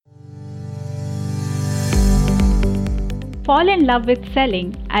fall in love with selling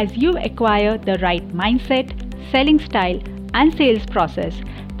as you acquire the right mindset, selling style, and sales process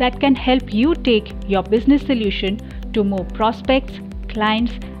that can help you take your business solution to more prospects,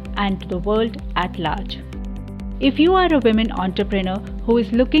 clients, and the world at large. If you are a women entrepreneur who is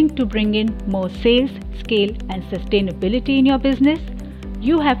looking to bring in more sales, scale, and sustainability in your business,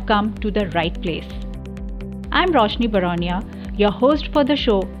 you have come to the right place. I'm Roshni Baronia, your host for the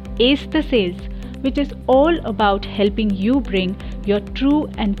show Ace the Sales, which is all about helping you bring your true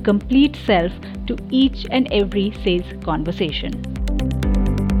and complete self to each and every sales conversation.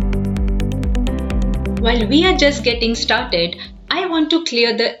 While we are just getting started, I want to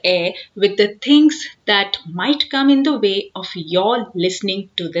clear the air with the things that might come in the way of your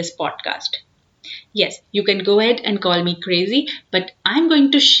listening to this podcast. Yes, you can go ahead and call me crazy, but I'm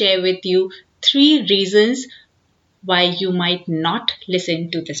going to share with you 3 reasons why you might not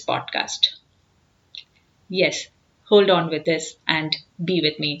listen to this podcast. Yes, hold on with this and be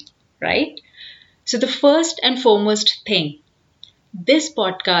with me, right? So the first and foremost thing, this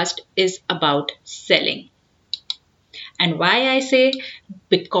podcast is about selling. And why I say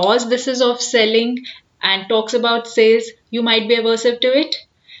because this is of selling and talks about sales, you might be aversive to it.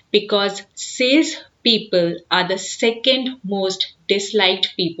 Because sales people are the second most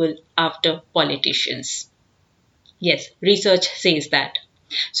disliked people after politicians. Yes, research says that.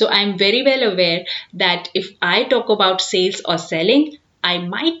 So I'm very well aware that if I talk about sales or selling, I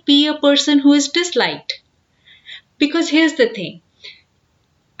might be a person who is disliked. Because here's the thing.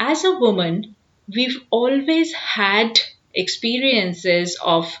 As a woman, we've always had experiences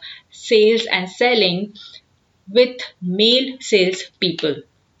of sales and selling with male sales people.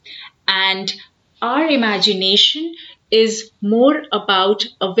 And our imagination is more about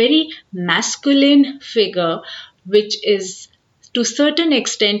a very masculine figure, which is to a certain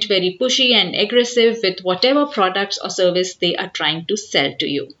extent very pushy and aggressive with whatever products or service they are trying to sell to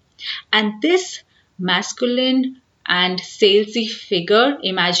you. And this masculine and salesy figure,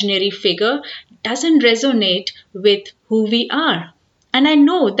 imaginary figure, doesn't resonate with who we are. And I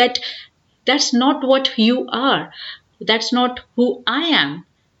know that that's not what you are. That's not who I am.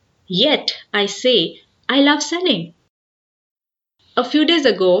 Yet I say I love selling. A few days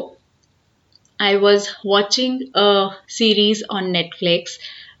ago, I was watching a series on Netflix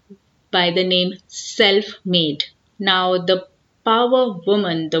by the name Self-Made. Now, the power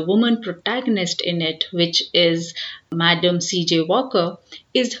woman, the woman protagonist in it, which is Madam C.J. Walker,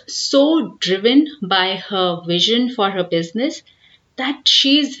 is so driven by her vision for her business that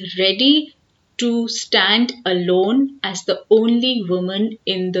she's ready to stand alone as the only woman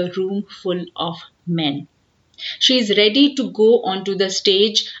in the room full of men. She is ready to go onto the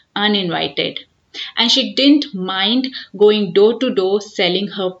stage uninvited. And she didn't mind going door to door selling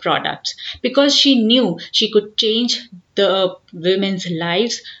her products because she knew she could change the women's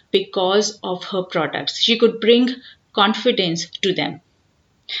lives because of her products. She could bring confidence to them.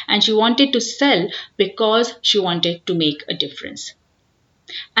 And she wanted to sell because she wanted to make a difference.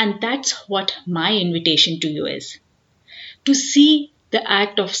 And that's what my invitation to you is. To see the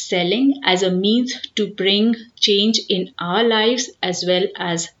act of selling as a means to bring change in our lives as well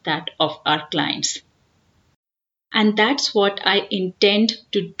as that of our clients. And that's what I intend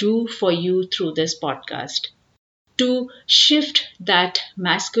to do for you through this podcast. To shift that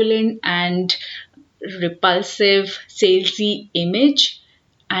masculine and repulsive, salesy image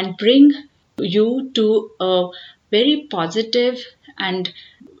and bring you to a very positive and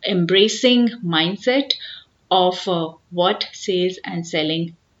embracing mindset of what sales and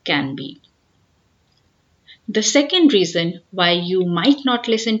selling can be. The second reason why you might not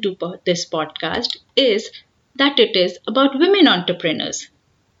listen to this podcast is that it is about women entrepreneurs.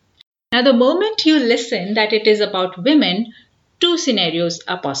 Now, the moment you listen that it is about women, 2 scenarios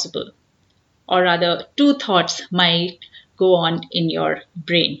are possible. Or rather, 2 thoughts might go on in your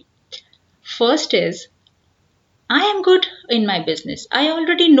brain. First is, I am good in my business. I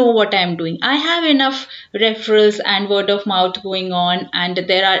already know what I am doing. I have enough referrals and word of mouth going on, and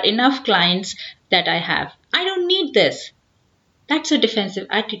there are enough clients that I have. I don't need this. That's a defensive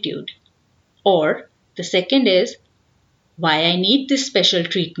attitude. Or the second is, why I need this special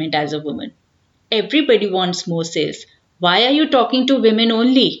treatment as a woman. Everybody wants more sales. Why are you talking to women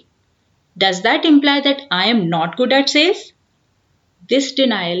only? Does that imply that I am not good at sales? This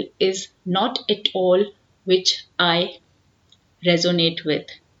denial is not at all which I resonate with.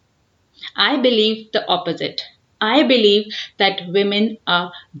 I believe the opposite. I believe that women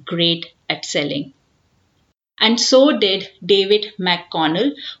are great at selling. And so did David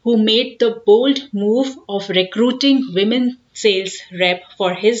McConnell, who made the bold move of recruiting women sales rep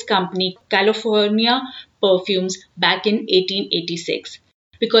for his company California Perfumes back in 1886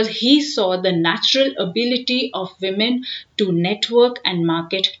 because he saw the natural ability of women to network and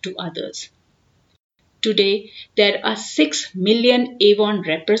market to others. Today, there are 6 million Avon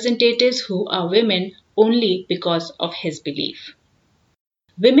representatives who are women only because of his belief.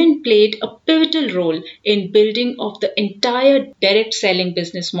 Women played a pivotal role in building of the entire direct selling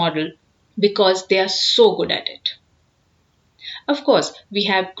business model because they are so good at it. Of course, we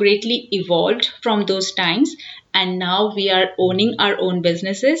have greatly evolved from those times and now we are owning our own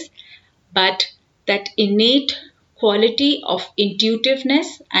businesses, but that innate quality of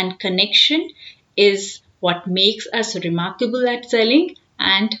intuitiveness and connection is what makes us remarkable at selling,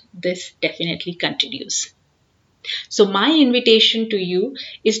 and this definitely continues. So, my invitation to you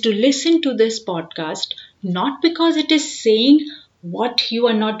is to listen to this podcast not because it is saying what you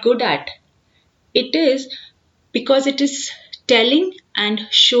are not good at, it is because it is telling and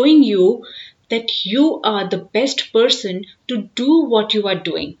showing you that you are the best person to do what you are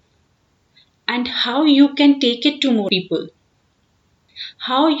doing and how you can take it to more people,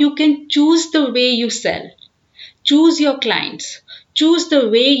 how you can choose the way you sell, choose your clients, choose the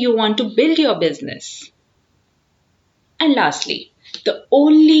way you want to build your business. And lastly, the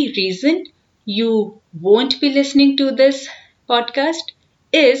only reason you won't be listening to this podcast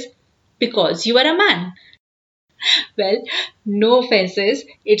is because you are a man. Well, no offenses.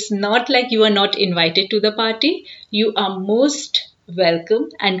 It's not like you are not invited to the party. You are most welcome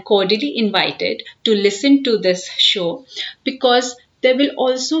and cordially invited to listen to this show because there will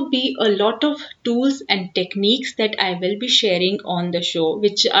also be a lot of tools and techniques that I will be sharing on the show,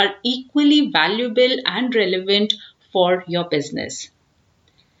 which are equally valuable and relevant for your business.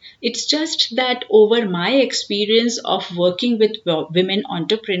 It's just that over my experience of working with women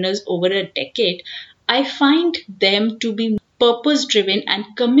entrepreneurs over a decade, I find them to be purpose driven and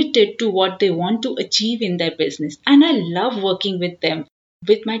committed to what they want to achieve in their business. And I love working with them,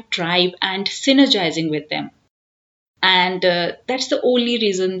 with my tribe, and synergizing with them. And that's the only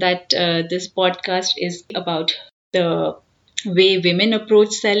reason that this podcast is about the way women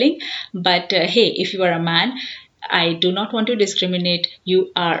approach selling. But hey, if you are a man, I do not want to discriminate.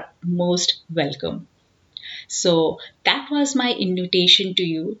 You are most welcome. So that was my invitation to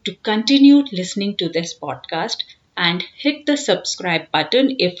you to continue listening to this podcast and hit the subscribe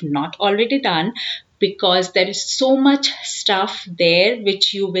button if not already done, because there is so much stuff there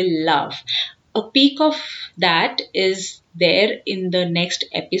which you will love. A peek of that is there in the next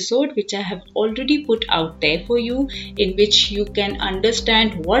episode, which I have already put out there for you, in which you can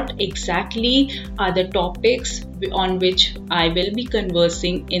understand what exactly are the topics on which I will be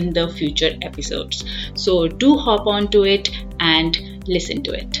conversing in the future episodes. So do hop onto it and listen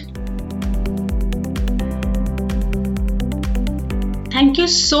to it. Thank you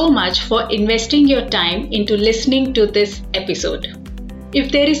so much for investing your time into listening to this episode. If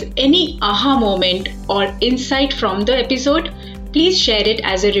there is any aha moment or insight from the episode, please share it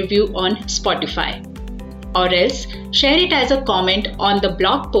as a review on Spotify. Or else, share it as a comment on the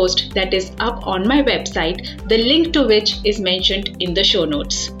blog post that is up on my website, the link to which is mentioned in the show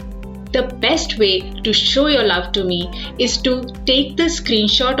notes. The best way to show your love to me is to take the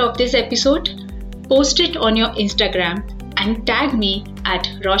screenshot of this episode, post it on your Instagram, and tag me at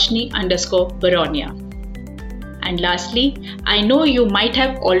Roshni_Baronia. And lastly, I know you might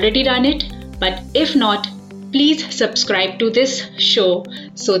have already done it, but if not, please subscribe to this show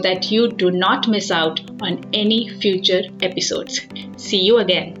so that you do not miss out on any future episodes. See you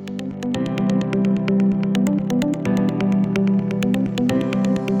again.